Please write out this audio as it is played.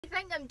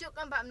think I'm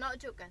joking, but I'm not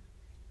joking.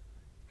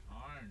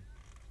 Corn.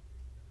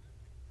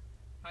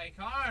 Hey,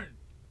 Corn.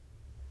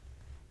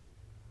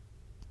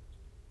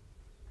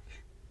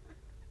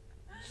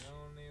 The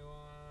only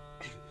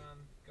one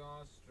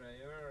goes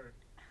strayer.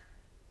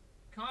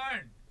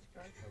 Corn.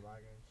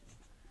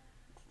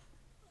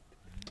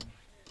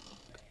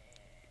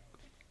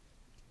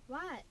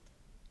 What?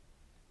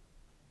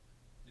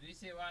 Did he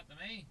say what to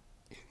me?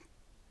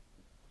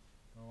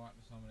 Or what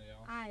to somebody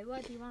else? Aye,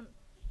 what do you want?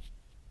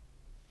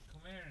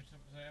 Come here and say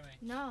to me.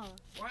 No.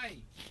 Why?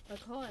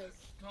 Because.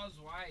 Because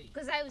why?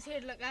 Because I was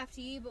here to look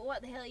after you, but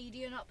what the hell are you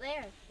doing up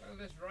there? Well,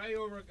 this rye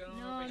over going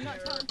No, over I'm not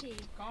here. talking to you.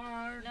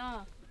 Corn.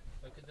 No.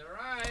 Look at the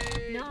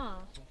rye. No.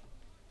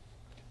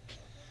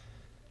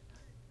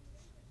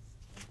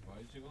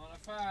 Why'd you gonna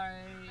fight?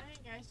 I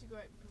think I should go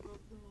out and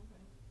provoke the whole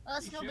thing. Well,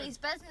 that's You nobody's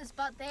business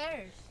but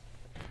theirs.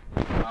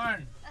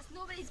 Corn. That's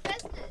nobody's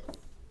business.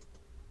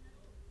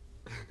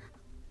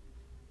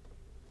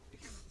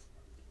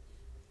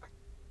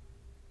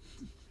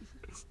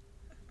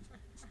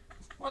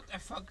 What the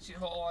fuck's you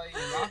all are you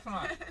laughing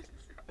at?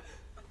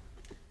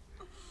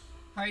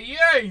 Hey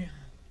you!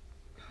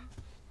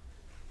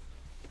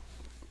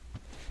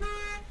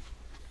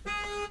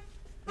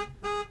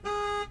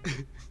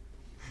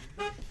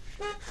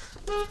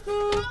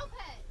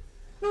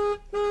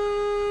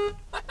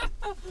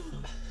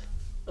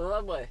 Oh,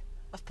 that way.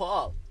 That's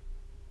Paul.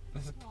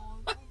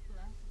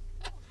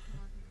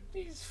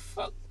 He's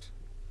fucked.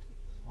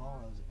 Oh,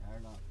 is it hair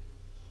not?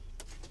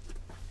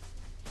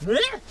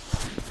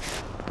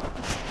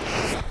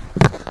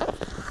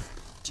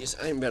 Jeez,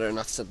 I'm better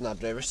not sit in that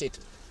driver's seat.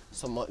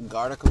 Some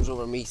Garda comes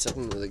over me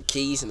sitting with the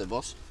keys in the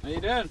bus. How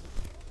you doing?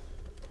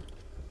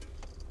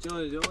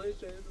 Johnny,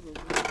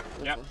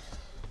 Yep.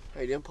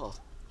 How you doing, Paul?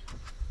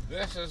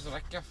 This is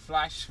like a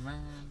flash,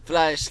 man.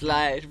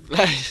 Flashlight,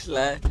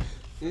 flashlight.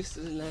 This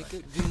is like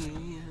a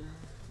dream.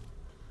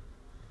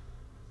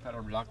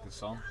 Better block the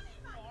sun.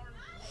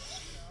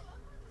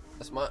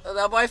 That's my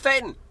that boy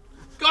fighting.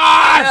 Go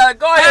on!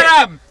 Go ahead.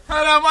 Hit him!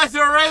 Hit him with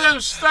your rhythm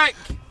stick!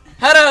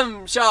 Hit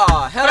him,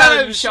 Shaw!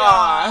 Hit him,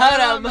 Shaw! Hit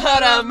him,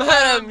 hit him,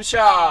 hit him,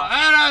 Shaw!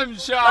 Hit him,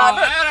 Shaw!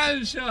 Hit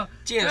him, Shaw!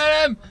 James.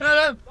 Hit him! Hit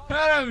him!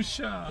 Hit him,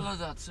 Shaw! Look at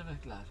that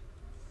civic lad.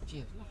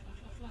 James,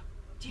 look.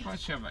 James.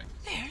 What's your mate?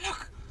 There,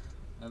 look.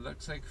 It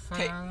looks like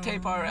fun.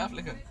 Tape our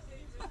replica.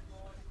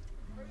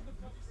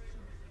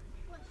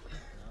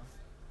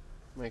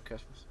 Merry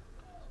Christmas.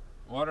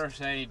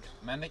 Waterside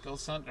Medical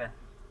Centre.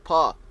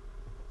 Pa.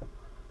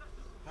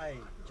 Hey,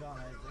 John,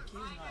 the key's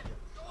not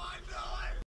yet.